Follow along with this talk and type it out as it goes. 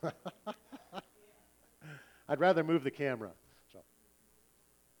I'd rather move the camera. So.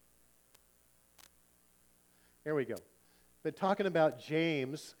 Here we go. Been talking about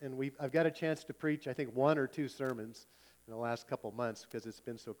James, and I've got a chance to preach, I think, 1 or 2 sermons in the last couple months because it's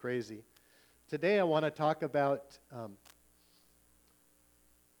been so crazy. Today I want to talk about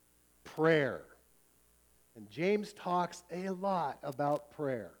prayer. And James talks a lot about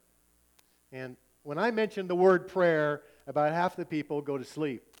prayer. And when I mention the word prayer, about half the people go to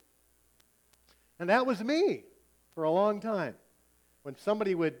sleep. And that was me for a long time. When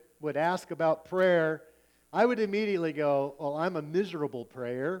somebody would ask about prayer, I would immediately go, well, I'm a miserable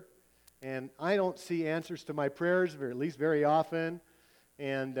prayer, and I don't see answers to my prayers, or at least very often.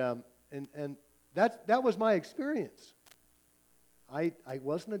 And that was my experience. I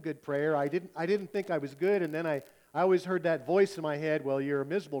wasn't a good prayer. I didn't think I was good, and then I always heard that voice in my head, well, you're a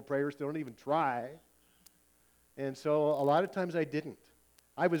miserable prayer, so don't even try. And so a lot of times I didn't.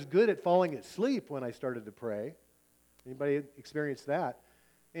 I was good at falling asleep when I started to pray. Anybody experienced that?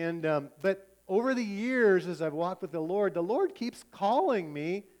 And but over the years, as I've walked with the Lord keeps calling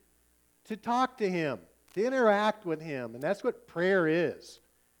me to talk to Him, to interact with Him, and that's what prayer is.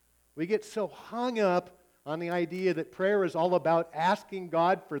 We get so hung up on the idea that prayer is all about asking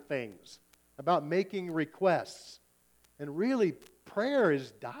God for things, about making requests. And really, prayer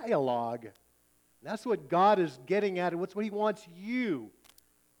is dialogue. That's what God is getting at, and what's what He wants you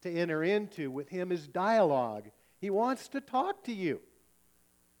to enter into with Him is dialogue. He wants to talk to you.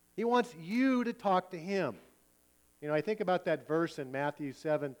 He wants you to talk to Him. You know, I think about that verse in Matthew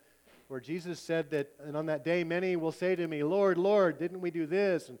 7 where Jesus said that, and on that day many will say to me, Lord, Lord, didn't we do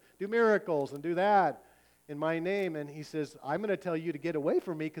this and do miracles and do that in my name? And He says, I'm going to tell you to get away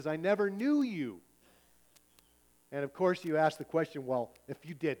from me because I never knew you. And of course you ask the question, well, if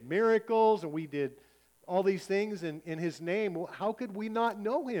you did miracles and we did all these things in His name, well, how could we not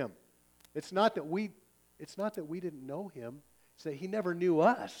know Him? It's not that we didn't know Him. It's that He never knew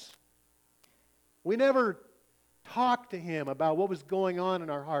us. We never talked to Him about what was going on in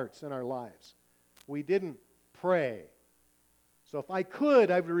our hearts and our lives. We didn't pray. So if I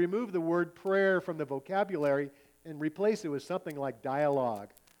could, I would remove the word prayer from the vocabulary and replace it with something like dialogue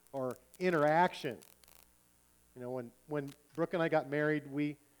or interaction. You know, when Brooke and I got married,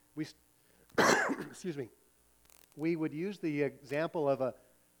 we excuse me, we would use the example of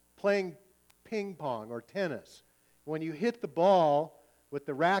playing ping pong or tennis. When you hit the ball with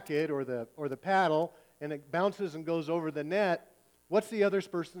the racket or the paddle and it bounces and goes over the net, what's the other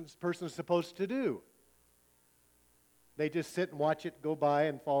person supposed to do? They just sit and watch it go by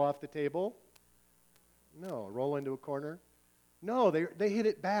and fall off the table? No. Roll into a corner? No, they hit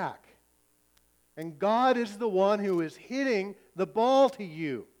it back. And God is the one who is hitting the ball to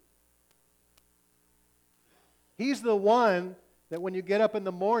you. He's the one that when you get up in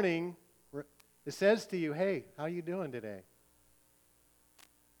the morning, it says to you, hey, how you doing today?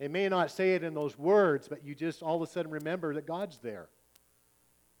 It may not say it in those words, but you just all of a sudden remember that God's there.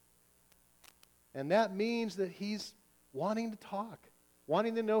 And that means that He's wanting to talk,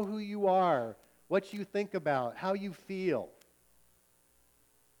 wanting to know who you are, what you think about, how you feel.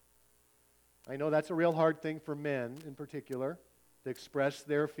 I know that's a real hard thing for men in particular, to express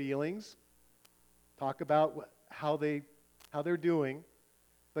their feelings, talk about how they're doing.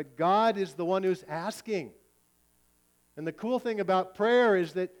 But God is the one who's asking. And the cool thing about prayer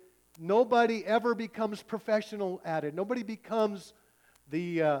is that nobody ever becomes professional at it. Nobody becomes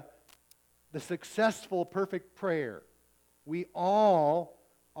the successful, perfect prayer. We all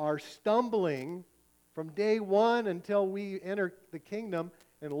are stumbling from day one until we enter the kingdom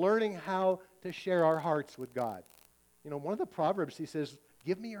and learning how to share our hearts with God. You know, one of the Proverbs, he says,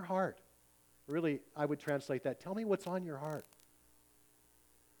 give me your heart. Really, I would translate that. Tell me what's on your heart.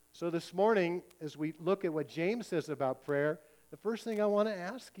 So this morning, as we look at what James says about prayer, the first thing I want to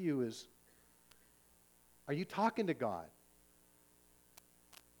ask you is, are you talking to God?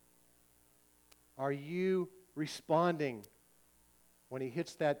 Are you responding when He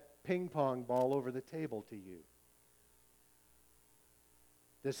hits that ping pong ball over the table to you?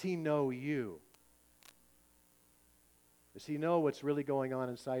 Does He know you? Does He know what's really going on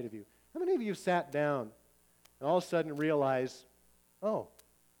inside of you? How many of you sat down and all of a sudden realize, oh,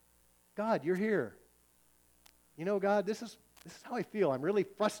 God, you're here. You know, God, this is how I feel. I'm really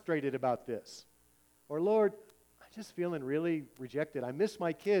frustrated about this. Or, Lord, I'm just feeling really rejected. I miss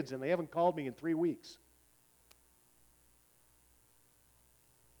my kids and they haven't called me in 3 weeks.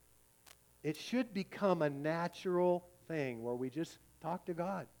 It should become a natural thing where we just talk to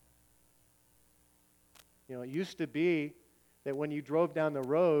God. You know, it used to be that when you drove down the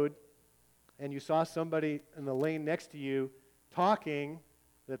road and you saw somebody in the lane next to you talking,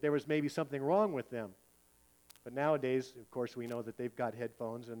 that there was maybe something wrong with them. But nowadays, of course, we know that they've got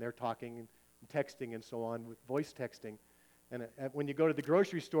headphones and they're talking and texting and so on with voice texting. And when you go to the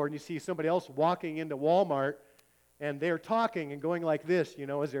grocery store and you see somebody else walking into Walmart and they're talking and going like this,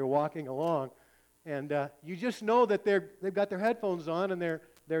 as they're walking along, and you just know that they've got their headphones on and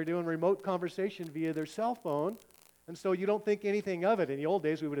they're doing remote conversation via their cell phone, and so you don't think anything of it. In the old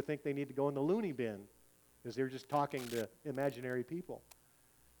days, we would have think they need to go in the loony bin because they're just talking to imaginary people.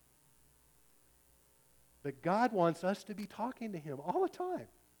 But God wants us to be talking to Him all the time.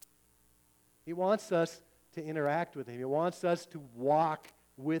 He wants us to interact with Him. He wants us to walk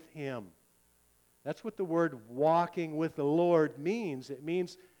with Him. That's what the word walking with the Lord means. It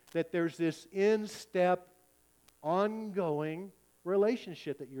means that there's this in-step, ongoing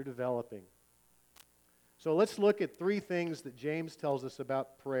relationship that you're developing. So let's look at 3 things that James tells us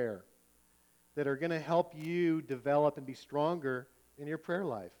about prayer that are going to help you develop and be stronger in your prayer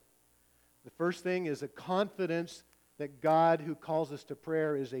life. The first thing is a confidence that God, who calls us to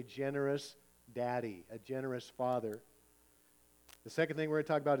prayer, is a generous daddy, a generous father. The second thing we're going to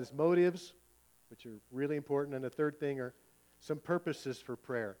talk about is motives, which are really important. And the third thing are some purposes for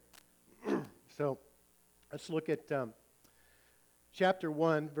prayer. So let's look at chapter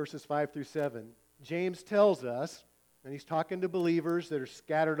 1, verses 5 through 7. James tells us, and he's talking to believers that are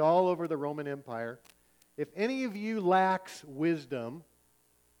scattered all over the Roman Empire, if any of you lacks wisdom,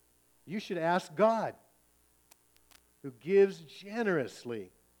 you should ask God, who gives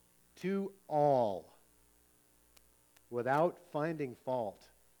generously to all without finding fault,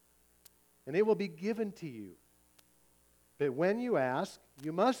 and it will be given to you. But when you ask,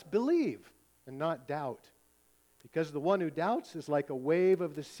 you must believe and not doubt, because the one who doubts is like a wave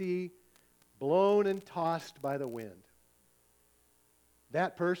of the sea blown and tossed by the wind.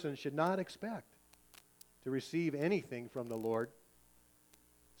 That person should not expect to receive anything from the Lord.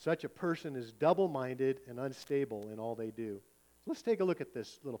 Such a person is double-minded and unstable in all they do. So let's take a look at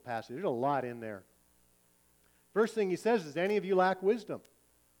this little passage. There's a lot in there. First thing he says is, any of you lack wisdom?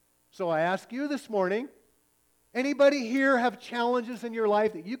 So I ask you this morning, anybody here have challenges in your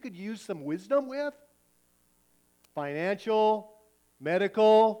life that you could use some wisdom with? Financial,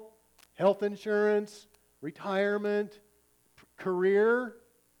 medical, health insurance, retirement, career,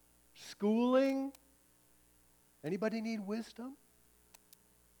 schooling. Anybody need wisdom?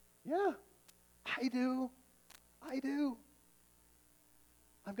 Yeah, I do.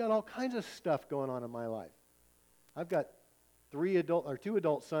 I've got all kinds of stuff going on in my life. I've got 2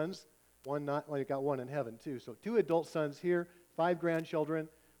 adult sons. I got one in heaven too. So 2 adult sons here, 5 grandchildren.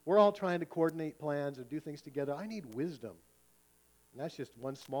 We're all trying to coordinate plans and do things together. I need wisdom. And that's just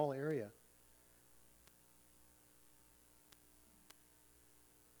one small area.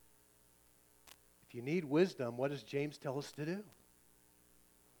 If you need wisdom, what does James tell us to do?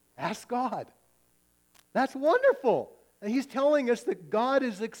 Ask God. That's wonderful. And he's telling us that God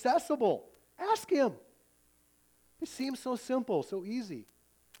is accessible. Ask Him. It seems so simple, so easy.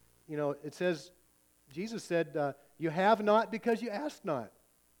 It says, Jesus said, you have not because you ask not.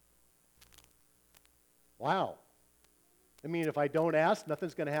 Wow. I mean, if I don't ask,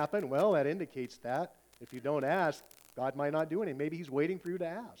 nothing's going to happen. Well, that indicates that. If you don't ask, God might not do anything. Maybe He's waiting for you to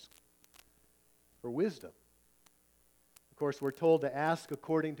ask for wisdom. Of course, we're told to ask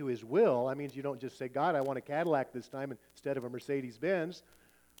according to His will. That means you don't just say, God, I want a Cadillac this time instead of a Mercedes-Benz.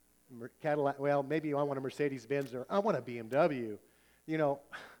 Cadillac, well, maybe I want a Mercedes-Benz or I want a BMW.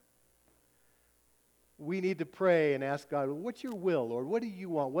 We need to pray and ask God, what's your will, Lord? What do you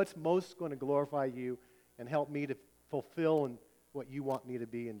want? What's most going to glorify you and help me to fulfill what you want me to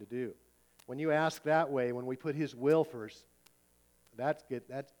be and to do? When you ask that way, when we put His will first, that's good.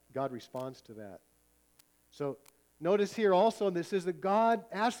 God responds to that. So notice here also, this is that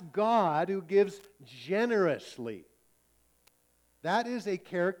ask God who gives generously. That is a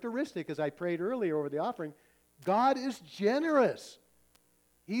characteristic, as I prayed earlier over the offering. God is generous.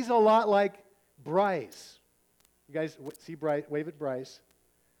 He's a lot like Bryce. You guys see Bryce? Wave at Bryce.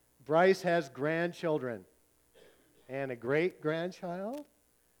 Bryce has grandchildren and a great-grandchild.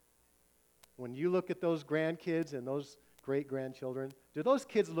 When you look at those grandkids and those great-grandchildren, do those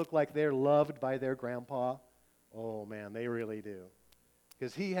kids look like they're loved by their grandpa? Oh, man, they really do.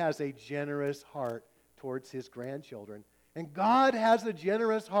 Because he has a generous heart towards his grandchildren. And God has a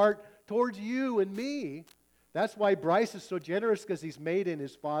generous heart towards you and me. That's why Bryce is so generous, because he's made in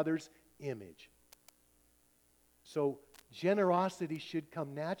his Father's image. So generosity should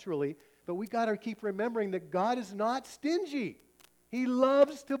come naturally, but we got to keep remembering that God is not stingy. He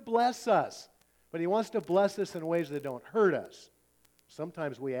loves to bless us, but He wants to bless us in ways that don't hurt us.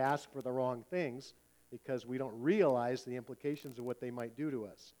 Sometimes we ask for the wrong things, because we don't realize the implications of what they might do to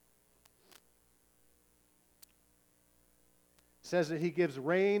us. It says that he gives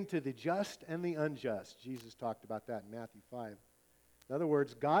rain to the just and the unjust. Jesus talked about that in Matthew 5. In other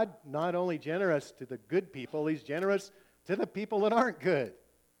words, God not only generous to the good people, he's generous to the people that aren't good.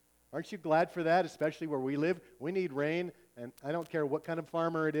 Aren't you glad for that, especially where we live? We need rain, and I don't care what kind of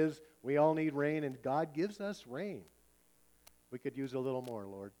farmer it is, we all need rain, and God gives us rain. We could use a little more,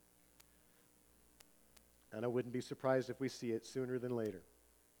 Lord. And I wouldn't be surprised if we see it sooner than later.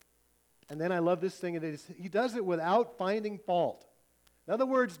 And then I love this thing, that he does it without finding fault. In other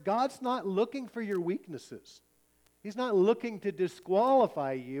words, God's not looking for your weaknesses. He's not looking to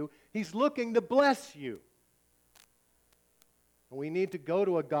disqualify you. He's looking to bless you. And we need to go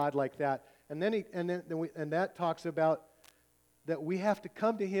to a God like that. And that talks about that we have to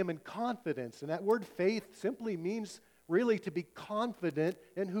come to him in confidence. And that word faith simply means really to be confident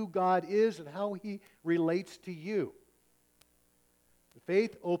in who God is and how he relates to you.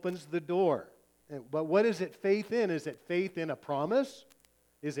 Faith opens the door. But what is it faith in? Is it faith in a promise?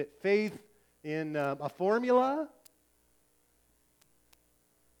 Is it faith in a formula?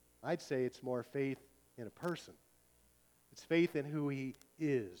 I'd say it's more faith in a person. It's faith in who he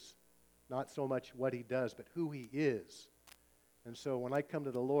is. Not so much what he does, but who he is. And so when I come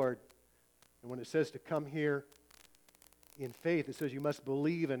to the Lord, and when it says to come here in faith, it says you must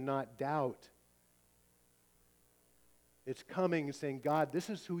believe and not doubt. It's coming and saying, God, this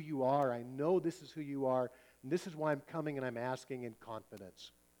is who you are. I know this is who you are. And this is why I'm coming and I'm asking in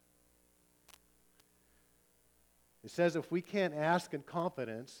confidence. It says if we can't ask in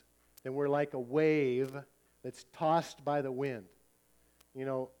confidence, then we're like a wave that's tossed by the wind. You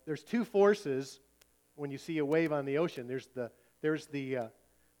know, there's two forces when you see a wave on the ocean. There's the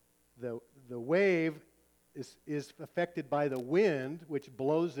wave is affected by the wind, which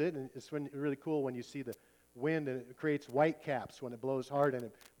blows it, and it's really cool when you see the wind, and it creates white caps when it blows hard, and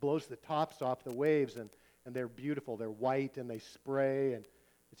it blows the tops off the waves, and they're beautiful. They're white, and they spray, and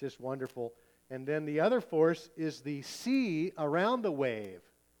it's just wonderful. And then the other force is the sea around the wave.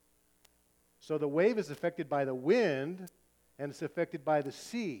 So the wave is affected by the wind, and it's affected by the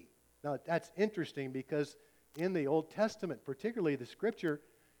sea. Now, that's interesting because in the Old Testament, particularly the Scripture,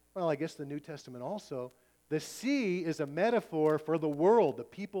 well, I guess the New Testament also, the sea is a metaphor for the world, the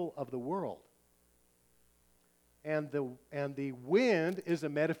people of the world. And the wind is a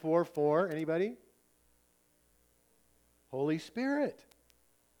metaphor for, anybody? Holy Spirit.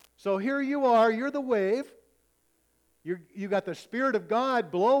 So here you are, you're the wave. You got the Spirit of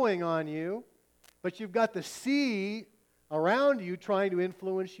God blowing on you, but you've got the sea around you trying to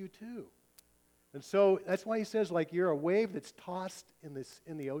influence you too. And so that's why he says, like, you're a wave that's tossed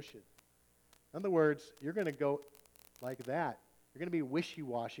in the ocean. In other words, you're going to go like that. You're going to be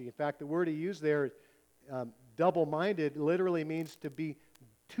wishy-washy. In fact, the word he used there, double-minded, literally means to be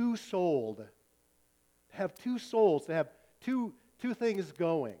two-souled. To have two souls, to have two things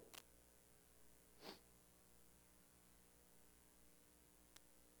going.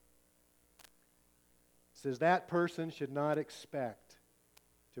 It says that person should not expect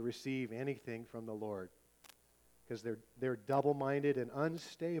to receive anything from the Lord because they're double-minded and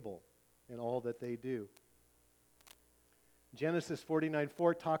unstable in all that they do. Genesis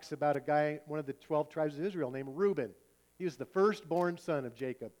 49:4 talks about a guy, one of the 12 tribes of Israel, named Reuben. He was the firstborn son of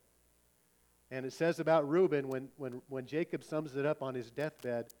Jacob. And it says about Reuben, when Jacob sums it up on his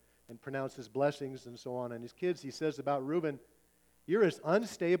deathbed and pronounces blessings and so on his kids, he says about Reuben, you're as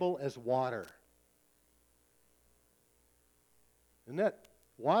unstable as water. Isn't that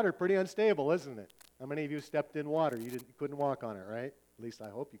water pretty unstable, isn't it? How many of you stepped in water? You couldn't walk on it, right? At least I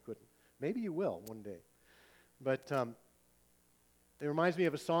hope you couldn't. Maybe you will one day. But it reminds me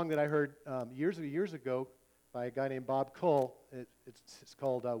of a song that I heard years ago by a guy named Bob Cole. It's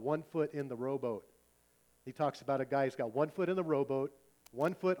called One Foot in the Rowboat. He talks about a guy who's got 1 foot in the rowboat,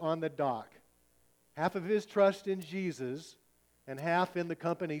 1 foot on the dock, half of his trust in Jesus and half in the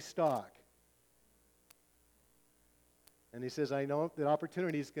company stock. And he says, I know that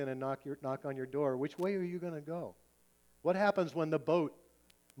opportunity is going to knock on your door. Which way are you going to go? What happens when the boat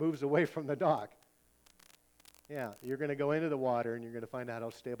moves away from the dock? Yeah, you're going to go into the water and you're going to find out how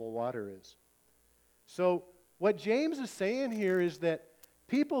stable water is. So what James is saying here is that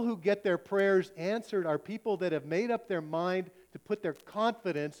people who get their prayers answered are people that have made up their mind to put their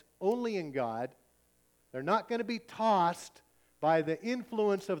confidence only in God. They're not going to be tossed by the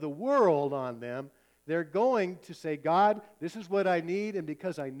influence of the world on them. They're going to say, God, this is what I need, and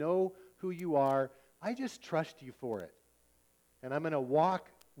because I know who you are, I just trust you for it. And I'm going to walk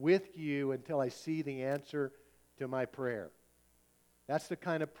with you until I see the answer to my prayer. That's the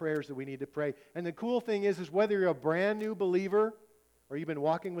kind of prayers that we need to pray. And the cool thing is whether you're a brand new believer or you've been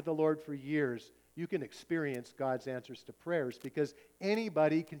walking with the Lord for years, you can experience God's answers to prayers because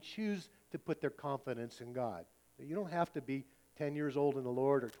anybody can choose to put their confidence in God. You don't have to be 10 years old in the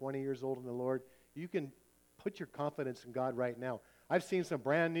Lord or 20 years old in the Lord. You can put your confidence in God right now. I've seen some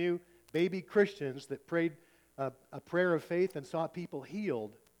brand new baby Christians that prayed a prayer of faith and saw people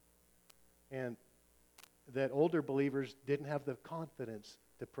healed, and that older believers didn't have the confidence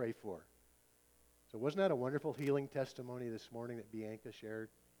to pray for. So wasn't that a wonderful healing testimony this morning that Bianca shared?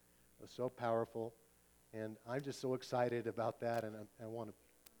 It was so powerful, and I'm just so excited about that, and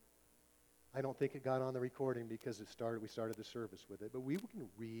I don't think it got on the recording because we started the service with it, but we can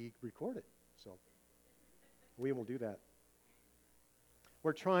re-record it, so we will do that.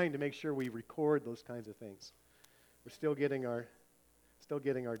 We're trying to make sure we record those kinds of things. We're still getting our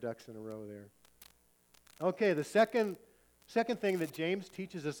ducks in a row there. Okay, the second thing that James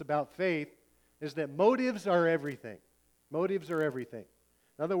teaches us about faith is that motives are everything. Motives are everything.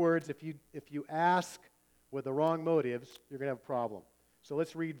 In other words, if you ask with the wrong motives, you're going to have a problem. So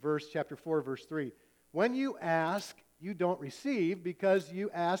let's read chapter 4, verse 3. When you ask, you don't receive because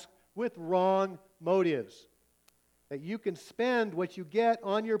you ask with wrong motives, that you can spend what you get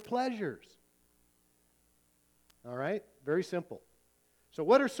on your pleasures. All right? Very simple. So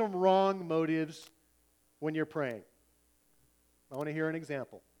what are some wrong motives when you're praying? I want to hear an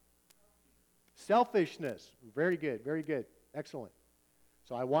example. Selfishness. Very good, very good. Excellent.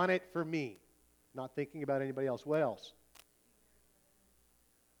 So I want it for me, not thinking about anybody else. What else?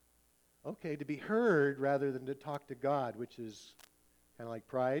 Okay, to be heard rather than to talk to God, which is kind of like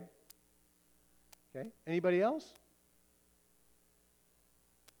pride. Okay, anybody else?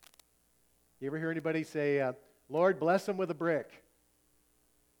 You ever hear anybody say, Lord, bless them with a brick?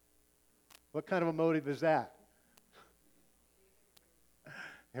 What kind of a motive is that?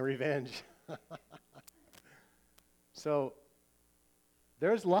 And revenge. So,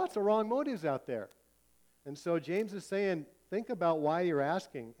 there's lots of wrong motives out there. And so James is saying, think about why you're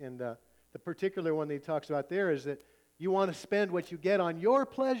asking. And the particular one that he talks about there is that you want to spend what you get on your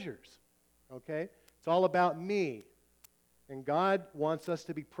pleasures. Okay? It's all about me. And God wants us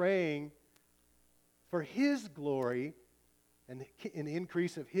to be praying for His glory and an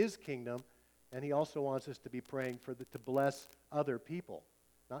increase of His kingdom. And He also wants us to be praying to bless other people,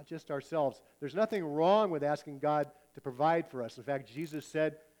 not just ourselves. There's nothing wrong with asking God to provide for us. In fact, Jesus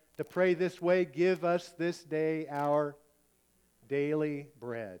said to pray this way, give us this day our daily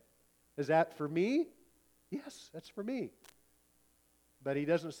bread. Is that for me? Yes, that's for me. But He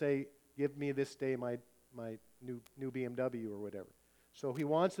doesn't say, give me this day my new BMW or whatever. So He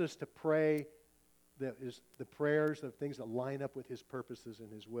wants us to pray the prayers of things that line up with His purposes and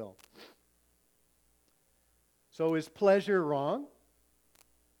His will. So is pleasure wrong?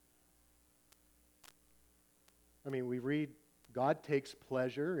 I mean, we read God takes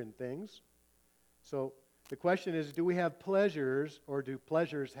pleasure in things. So the question is, do we have pleasures or do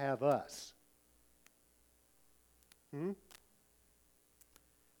pleasures have us?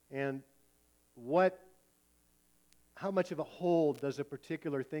 And how much of a hold does a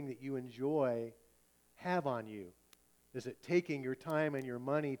particular thing that you enjoy have on you? Is it taking your time and your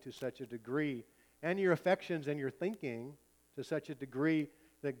money to such a degree, and your affections and your thinking to such a degree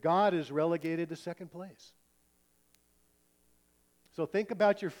that God is relegated to second place? So think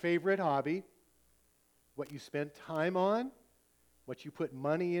about your favorite hobby, what you spend time on, what you put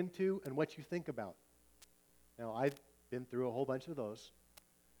money into, and what you think about. Now, I've been through a whole bunch of those,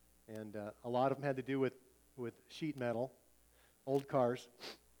 and a lot of them had to do with sheet metal, old cars.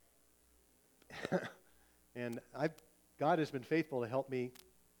 And God has been faithful to help me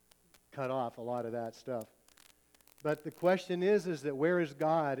cut off a lot of that stuff. But the question is that where is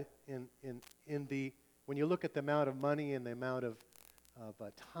God when you look at the amount of money and the amount of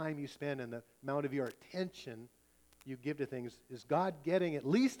time you spend and the amount of your attention you give to things, is God getting at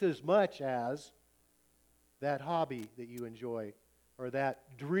least as much as that hobby that you enjoy or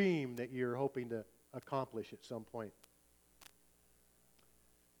that dream that you're hoping to accomplish at some point?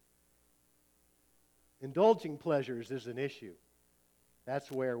 Indulging pleasures is an issue.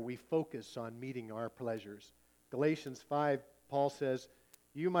 That's where we focus on meeting our pleasures. Galatians 5, Paul says,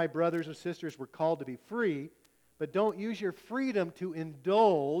 you, my brothers and sisters, were called to be free, but don't use your freedom to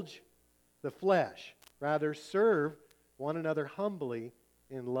indulge the flesh. Rather, serve one another humbly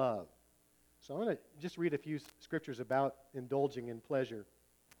in love. So I'm going to just read a few scriptures about indulging in pleasure,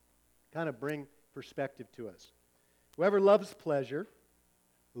 kind of bring perspective to us. Whoever loves pleasure,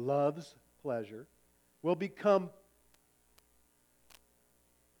 will become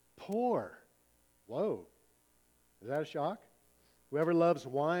poor. Whoa. Is that a shock? Whoever loves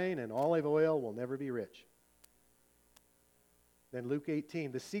wine and olive oil will never be rich. Then Luke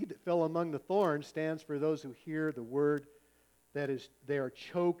 18, the seed that fell among the thorns stands for those who hear the word, that is, they are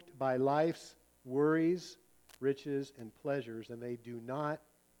choked by life's worries, riches, and pleasures, and they do not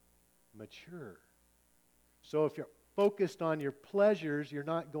mature. So if you're focused on your pleasures, you're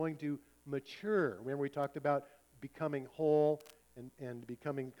not going to mature. Remember we talked about becoming whole and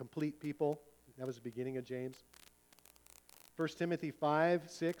becoming complete people? That was the beginning of James. 1 Timothy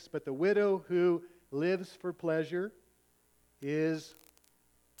 5:6, but the widow who lives for pleasure is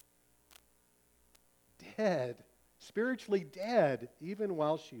dead, spiritually dead, even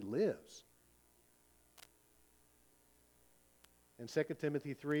while she lives. And 2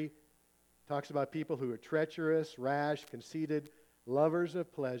 Timothy 3 talks about people who are treacherous, rash, conceited, lovers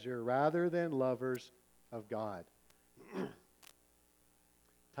of pleasure rather than lovers of God.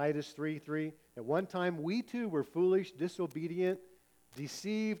 Titus 3:3, at one time we too were foolish, disobedient,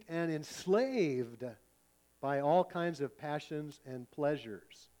 deceived, and enslaved by all kinds of passions and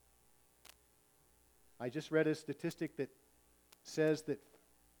pleasures. I just read a statistic that says that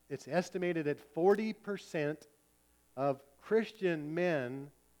it's estimated that 40% of Christian men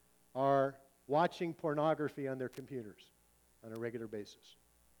are watching pornography on their computers on a regular basis.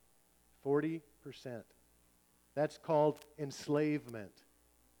 40%. That's called enslavement.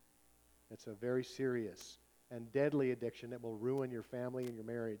 It's a very serious and deadly addiction that will ruin your family and your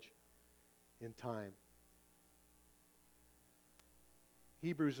marriage in time.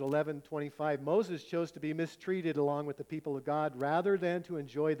 Hebrews 11:25, Moses chose to be mistreated along with the people of God rather than to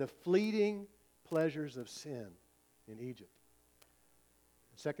enjoy the fleeting pleasures of sin in Egypt.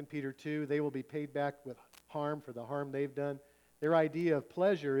 2 Peter 2, they will be paid back with harm for the harm they've done. Their idea of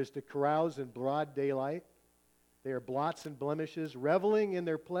pleasure is to carouse in broad daylight. They are blots and blemishes, reveling in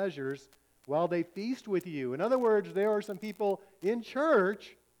their pleasures while they feast with you. In other words, there are some people in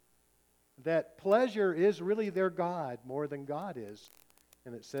church that pleasure is really their God more than God is.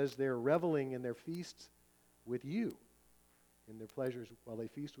 And it says they're reveling in their feasts with you, in their pleasures while they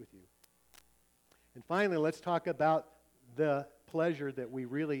feast with you. And finally, let's talk about the pleasure that we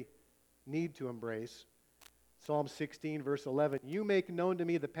really need to embrace. Psalm 16, verse 11, you make known to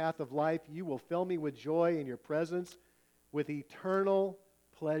me the path of life. You will fill me with joy in your presence, with eternal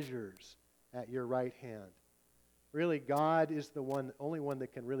pleasures at your right hand. Really, God is the only one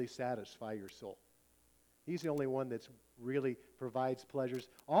that can really satisfy your soul. He's the only one that really provides pleasures.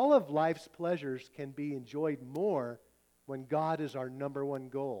 All of life's pleasures can be enjoyed more when God is our number one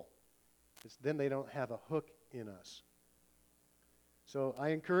goal. Then they don't have a hook in us. So I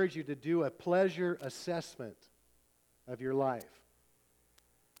encourage you to do a pleasure assessment of your life.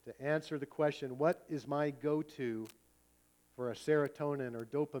 To answer the question, what is my go-to for a serotonin or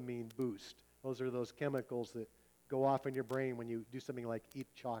dopamine boost? Those are those chemicals that go off in your brain when you do something like eat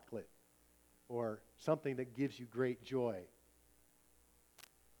chocolate or something that gives you great joy.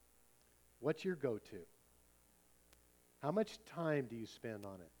 What's your go-to? How much time do you spend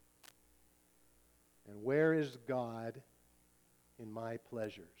on it? And where is God in my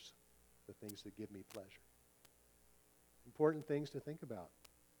pleasures, the things that give me pleasure? Important things to think about.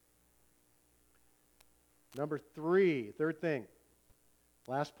 Number third thing,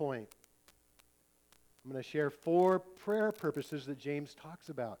 last point. I'm going to share 4 prayer purposes that James talks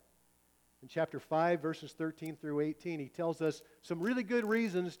about. In chapter 5, verses 13 through 18, he tells us some really good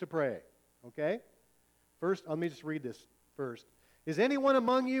reasons to pray. Okay? First, let me just read this first. Is anyone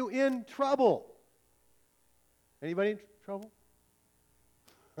among you in trouble? Anybody in trouble?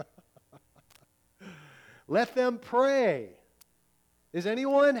 Let them pray. Is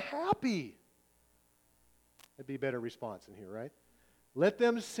anyone happy? That'd be a better response in here, right? Let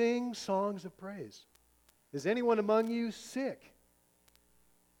them sing songs of praise. Is anyone among you sick?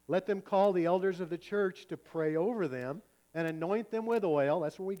 Let them call the elders of the church to pray over them and anoint them with oil.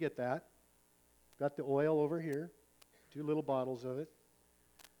 That's where we get that. Got the oil over here. 2 little bottles of it.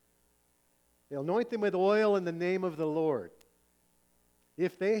 They'll anoint them with oil in the name of the Lord.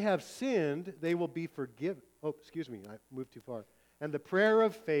 If they have sinned, they will be forgiven. Oh, excuse me, I moved too far. And the prayer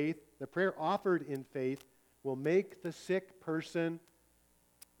of faith, the prayer offered in faith, will make the sick person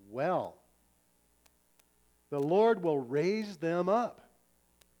well. The Lord will raise them up.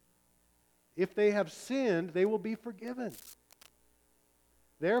 If they have sinned, they will be forgiven.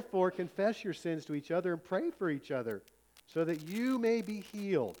 Therefore, confess your sins to each other and pray for each other so that you may be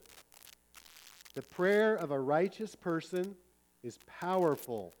healed. The prayer of a righteous person is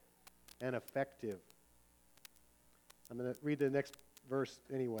powerful and effective. I'm going to read the next verse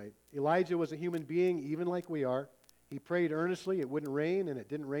anyway. Elijah was a human being, even like we are. He prayed earnestly. It wouldn't rain, and it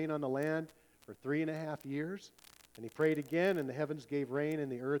didn't rain on the land for 3.5 years. And he prayed again, and the heavens gave rain,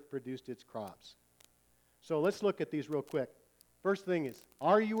 and the earth produced its crops. So let's look at these real quick. First thing is,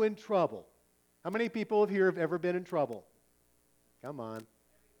 are you in trouble? How many people here have ever been in trouble? Come on.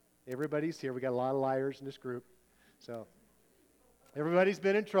 Everybody's here. We got a lot of liars in this group. So, everybody's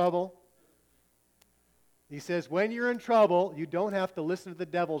been in trouble. He says, when you're in trouble, you don't have to listen to the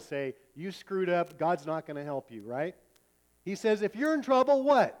devil say, you screwed up, God's not going to help you, right? He says, if you're in trouble,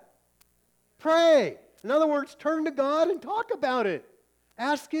 what? Pray. In other words, turn to God and talk about it.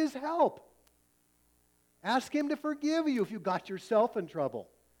 Ask His help. Ask Him to forgive you if you got yourself in trouble.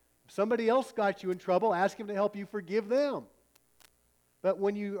 If somebody else got you in trouble, ask Him to help you forgive them. But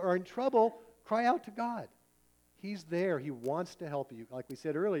when you are in trouble, cry out to God. He's there. He wants to help you. Like we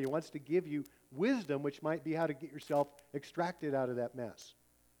said earlier, He wants to give you wisdom, which might be how to get yourself extracted out of that mess.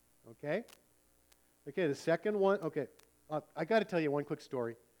 Okay? Okay, the second one. Okay, I got to tell you one quick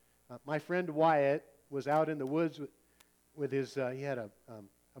story. My friend Wyatt was out in the woods with his, he had a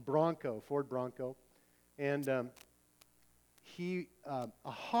Bronco, Ford Bronco, and a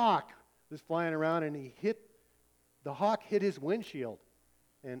hawk was flying around, and the hawk hit his windshield.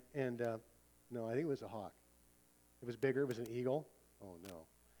 No, I think it was a hawk. It was bigger. It was an eagle. Oh, no.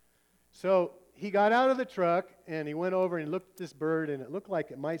 So he got out of the truck, and he went over and looked at this bird, and it looked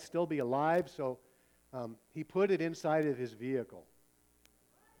like it might still be alive, so he put it inside of his vehicle.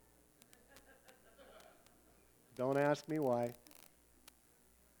 Don't ask me why.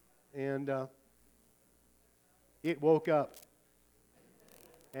 And it woke up.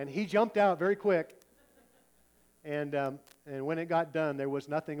 And he jumped out very quick. And when it got done, there was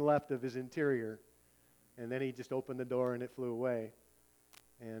nothing left of his interior. And then he just opened the door and it flew away.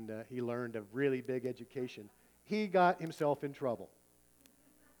 And he learned a really big education. He got himself in trouble.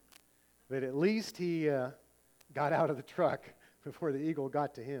 But at least he got out of the truck before the eagle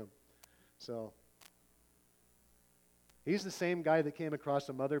got to him. So he's the same guy that came across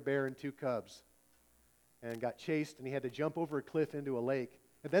a mother bear and 2 cubs and got chased, and he had to jump over a cliff into a lake.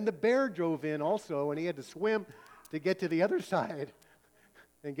 And then the bear drove in also, and he had to swim to get to the other side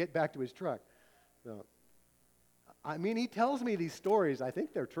and get back to his truck. So, I mean, he tells me these stories. I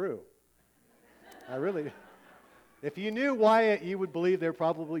think they're true. I really, if you knew Wyatt, you would believe they're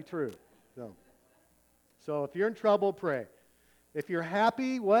probably true. So if you're in trouble, pray. If you're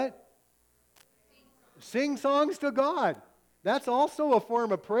happy, what? Sing songs to God. That's also a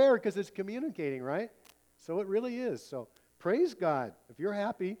form of prayer because it's communicating, right? So it really is. So praise God. If you're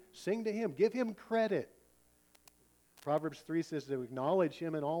happy, sing to Him. Give Him credit. Proverbs 3 says to acknowledge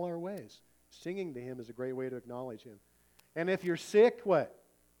Him in all our ways. Singing to Him is a great way to acknowledge Him. And if you're sick, what?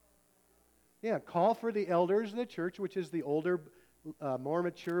 Yeah, call for the elders of the church, which is the older, more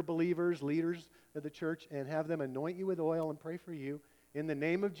mature believers, leaders of the church, and have them anoint you with oil and pray for you in the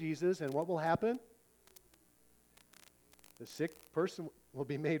name of Jesus. And what will happen? The sick person will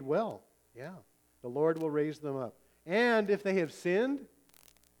be made well. Yeah. The Lord will raise them up. And if they have sinned,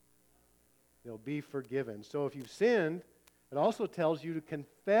 they'll be forgiven. So if you've sinned, it also tells you to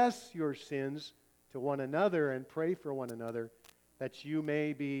confess your sins to one another and pray for one another that you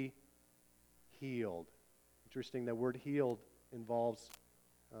may be healed. Interesting, the word healed involves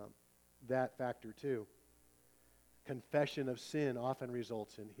that factor too. Confession of sin often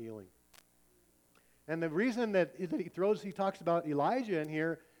results in healing. And the reason that he talks about Elijah in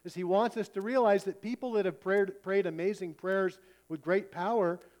here is he wants us to realize that people that have prayed amazing prayers with great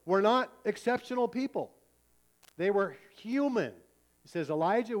power were not exceptional people. They were human. He says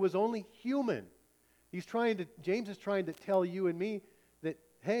Elijah was only human. James is trying to tell you and me that,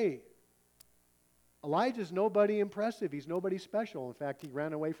 hey, Elijah's nobody impressive. He's nobody special. In fact, he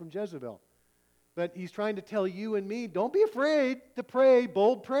ran away from Jezebel. But he's trying to tell you and me, don't be afraid to pray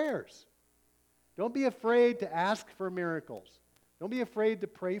bold prayers. Don't be afraid to ask for miracles. Don't be afraid to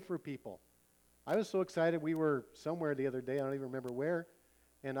pray for people. I was so excited. We were somewhere the other day, I don't even remember where,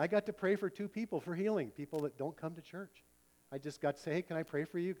 and I got to pray for 2 people for healing, people that don't come to church. I just got to say, hey, can I pray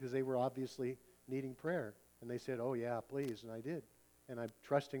for you? Because they were obviously needing prayer. And they said, oh, yeah, please, and I did. And I'm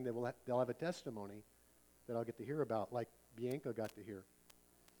trusting that they'll have a testimony that I'll get to hear about, like Bianca got to hear.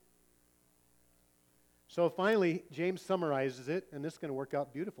 So finally, James summarizes it, and this is going to work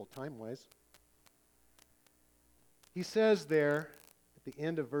out beautiful time-wise. He says there at the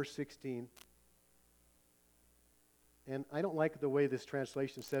end of verse 16, and I don't like the way this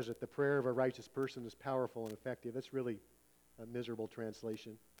translation says it, the prayer of a righteous person is powerful and effective. It's really a miserable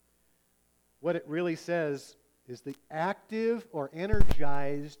translation. What it really says is the active or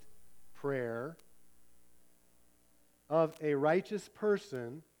energized prayer of a righteous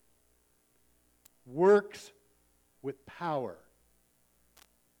person works with power.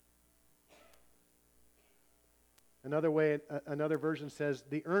 Another version says,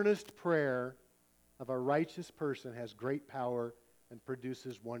 the earnest prayer of a righteous person has great power and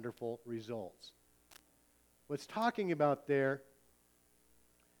produces wonderful results. What's talking about there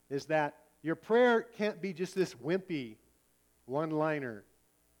is that your prayer can't be just this wimpy one-liner.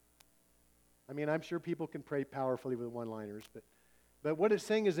 I mean, I'm sure people can pray powerfully with one-liners, but what it's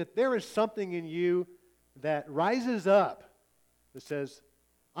saying is that there is something in you that rises up that says,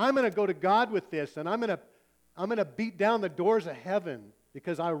 I'm going to go to God with this, and I'm going to beat down the doors of heaven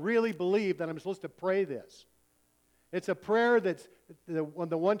because I really believe that I'm supposed to pray this. It's a prayer that's, the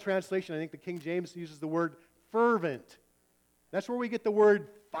one translation, I think the King James uses the word fervent. That's where we get the word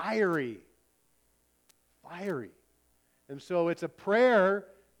fiery. Fiery. And so it's a prayer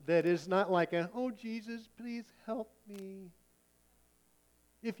that is not like oh Jesus, please help me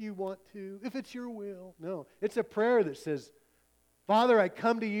if you want to, if it's your will. No, it's a prayer that says, Father, I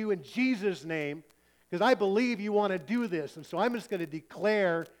come to you in Jesus' name because I believe you want to do this. And so I'm just going to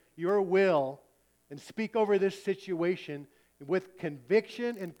declare your will and speak over this situation with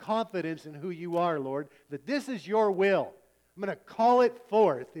conviction and confidence in who you are, Lord, that this is your will. I'm going to call it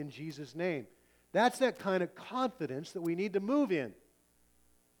forth in Jesus' name. That's that kind of confidence that we need to move in.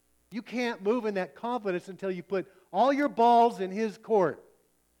 You can't move in that confidence until you put all your balls in His court,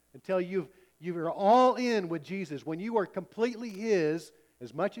 until you're all in with Jesus. When you are completely His,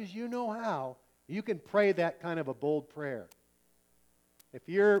 as much as you know how, you can pray that kind of a bold prayer. If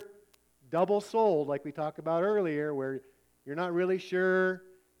you're double-souled, like we talked about earlier, where you're not really sure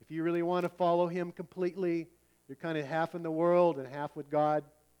if you really want to follow Him completely, you're kind of half in the world and half with God,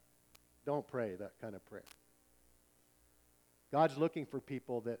 don't pray that kind of prayer. God's looking for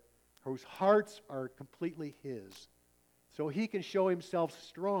people whose hearts are completely His, so He can show Himself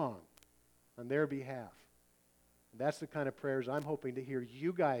strong on their behalf. And that's the kind of prayers I'm hoping to hear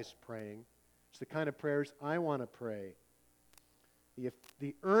you guys praying. It's the kind of prayers I want to pray.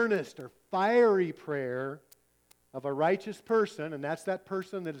 The earnest or fiery prayer of a righteous person, and that's that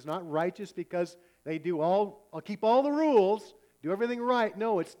person that is not righteous because they I'll keep all the rules, do everything right.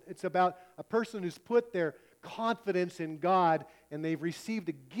 No, it's about a person who's put their confidence in God and they've received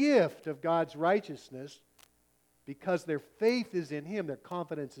a gift of God's righteousness because their faith is in Him, their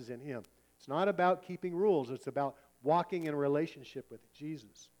confidence is in Him. It's not about keeping rules, it's about walking in a relationship with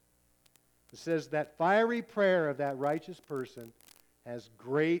Jesus. It says that fiery prayer of that righteous person has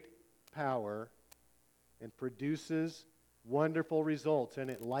great power and produces wonderful results.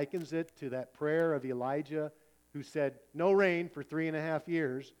 And it likens it to that prayer of Elijah who said, no rain for 3.5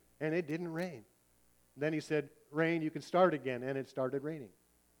 years, and it didn't rain. Then he said, rain, you can start again, and it started raining.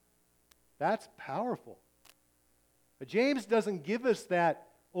 That's powerful. But James doesn't give us that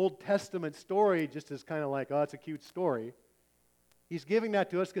Old Testament story just as kind of like, oh, it's a cute story. He's giving that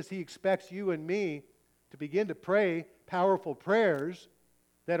to us because He expects you and me to begin to pray powerful prayers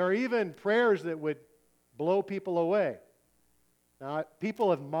that are even prayers that would blow people away. Now,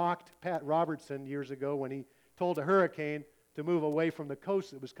 people have mocked Pat Robertson years ago when he told a hurricane to move away from the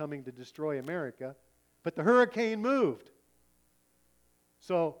coast that was coming to destroy America, but the hurricane moved.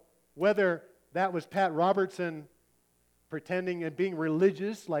 So whether that was Pat Robertson pretending and being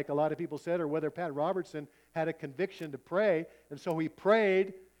religious, like a lot of people said, or whether Pat Robertson had a conviction to pray, and so he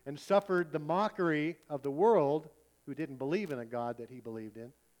prayed and suffered the mockery of the world who didn't believe in a God that he believed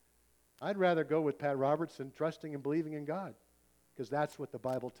in. I'd rather go with Pat Robertson trusting and believing in God, because that's what the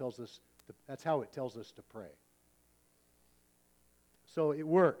Bible tells us, that's how it tells us to pray. So it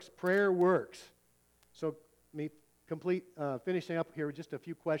works. Prayer works. So finishing up here with just a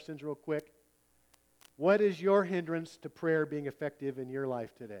few questions real quick. What is your hindrance to prayer being effective in your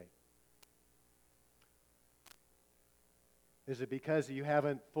life today? Is it because you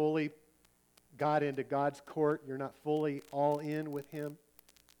haven't fully got into God's court? You're not fully all in with Him?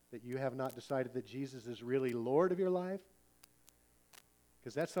 That you have not decided that Jesus is really Lord of your life?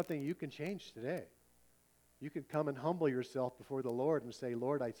 Because that's something you can change today. You can come and humble yourself before the Lord and say,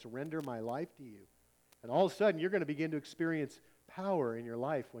 Lord, I surrender my life to you. And all of a sudden, you're going to begin to experience power in your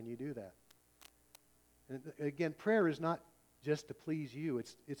life when you do that. And again, prayer is not just to please you.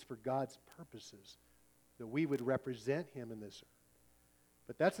 It's for God's purposes, that we would represent Him in this earth.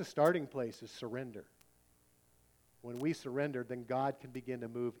 But that's the starting place, is surrender. When we surrender, then God can begin to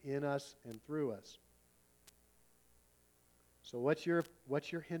move in us and through us. So what's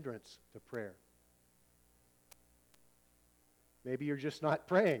your hindrance to prayer? Maybe you're just not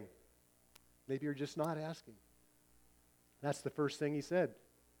praying. Maybe you're just not asking. That's the first thing he said.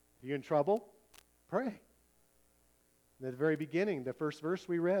 Are you in trouble? Pray. And at the very beginning, the first verse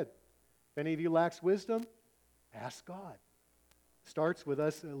we read, if any of you lacks wisdom, ask God. Starts with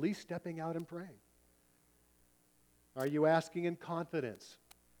us at least stepping out and praying. Are you asking in confidence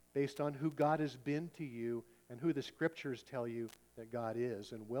based on who God has been to you and who the Scriptures tell you that God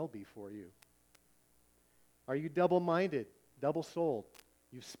is and will be for you? Are you double-minded, double-souled?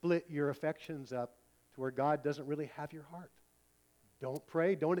 You've split your affections up to where God doesn't really have your heart. Don't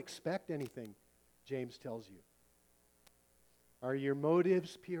pray. Don't expect anything, James tells you. Are your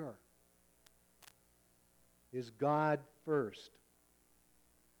motives pure? Is God first?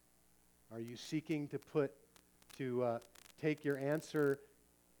 Are you seeking to take your answer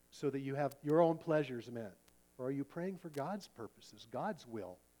so that you have your own pleasures met? Or are you praying for God's purposes, God's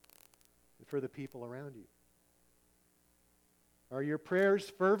will, and for the people around you? Are your prayers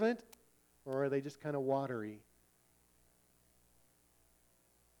fervent, or are they just kind of watery?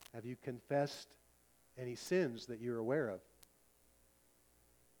 Have you confessed any sins that you're aware of?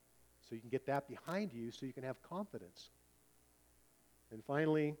 So you can get that behind you so you can have confidence. And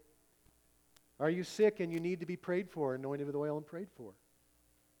finally, are you sick and you need to be prayed for, anointed with oil and prayed for?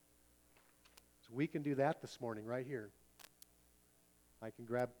 So we can do that this morning right here. I can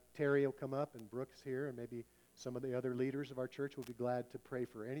grab Terry, will come up, and Brooke's here, and maybe some of the other leaders of our church will be glad to pray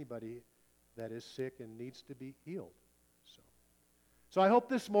for anybody that is sick and needs to be healed. So I hope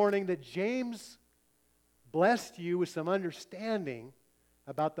this morning that James blessed you with some understanding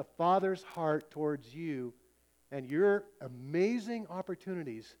about the Father's heart towards you and your amazing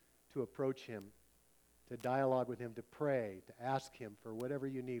opportunities to approach Him, to dialogue with Him, to pray, to ask Him for whatever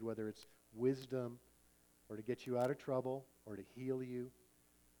you need, whether it's wisdom or to get you out of trouble or to heal you.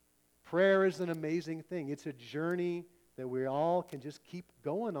 Prayer is an amazing thing. It's a journey that we all can just keep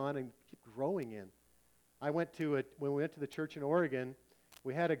going on and keep growing in. When we went to the church in Oregon,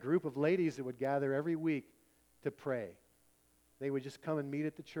 we had a group of ladies that would gather every week to pray. They would just come and meet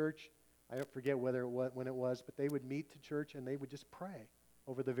at the church. I don't forget when it was, but they would meet to church and they would just pray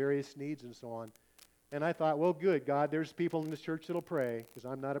over the various needs and so on. And I thought, well, good, God, there's people in this church that'll pray because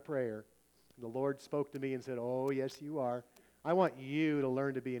I'm not a prayer. And the Lord spoke to me and said, oh, yes, you are. I want you to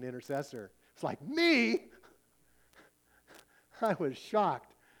learn to be an intercessor. It's like, me? I was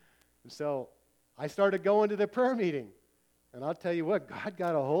shocked. And so I started going to the prayer meeting. And I'll tell you what, God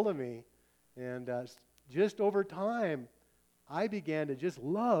got a hold of me. And just over time, I began to just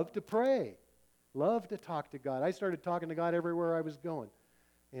love to pray, love to talk to God. I started talking to God everywhere I was going.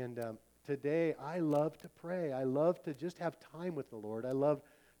 And today, I love to pray. I love to just have time with the Lord. I love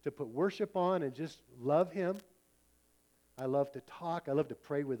to put worship on and just love Him. I love to talk. I love to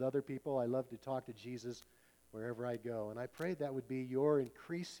pray with other people. I love to talk to Jesus wherever I go. And I pray that would be your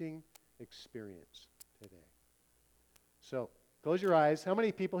increasing experience today. So, close your eyes. How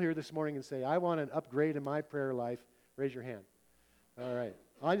many people here this morning can say, I want an upgrade in my prayer life? Raise your hand. All right.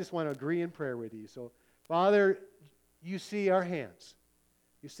 I just want to agree in prayer with you. So, Father, you see our hands.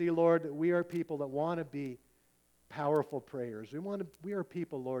 You see, Lord, that we are people that want to be powerful prayers. We are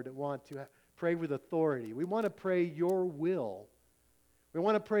people, Lord, that want to pray with authority. We want to pray your will. We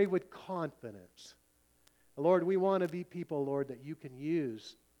want to pray with confidence. Lord, we want to be people, Lord, that you can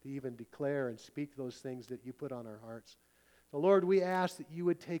use to even declare and speak those things that you put on our hearts. So, Lord, we ask that you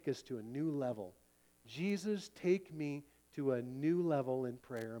would take us to a new level. Jesus, take me to a new level in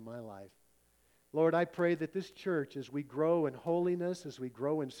prayer in my life. Lord, I pray that this church, as we grow in holiness, as we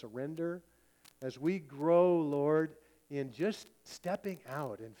grow in surrender, as we grow, Lord, in just stepping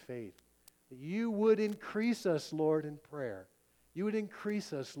out in faith, that you would increase us, Lord, in prayer. You would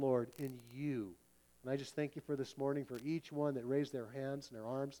increase us, Lord, in you. And I just thank you for this morning, for each one that raised their hands and their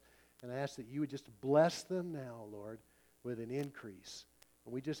arms. And I ask that you would just bless them now, Lord, with an increase.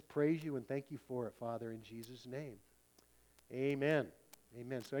 And we just praise you and thank you for it, Father, in Jesus' name. Amen.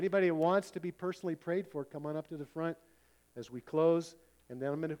 Amen. So anybody who wants to be personally prayed for, come on up to the front as we close. And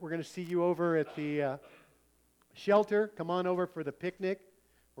then we're going to see you over at the shelter. Come on over for the picnic.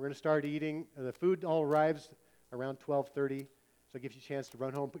 We're going to start eating. The food all arrives around 12:30, so it gives you a chance to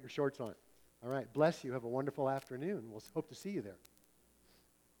run home, put your shorts on. All right. Bless you. Have a wonderful afternoon. We'll hope to see you there.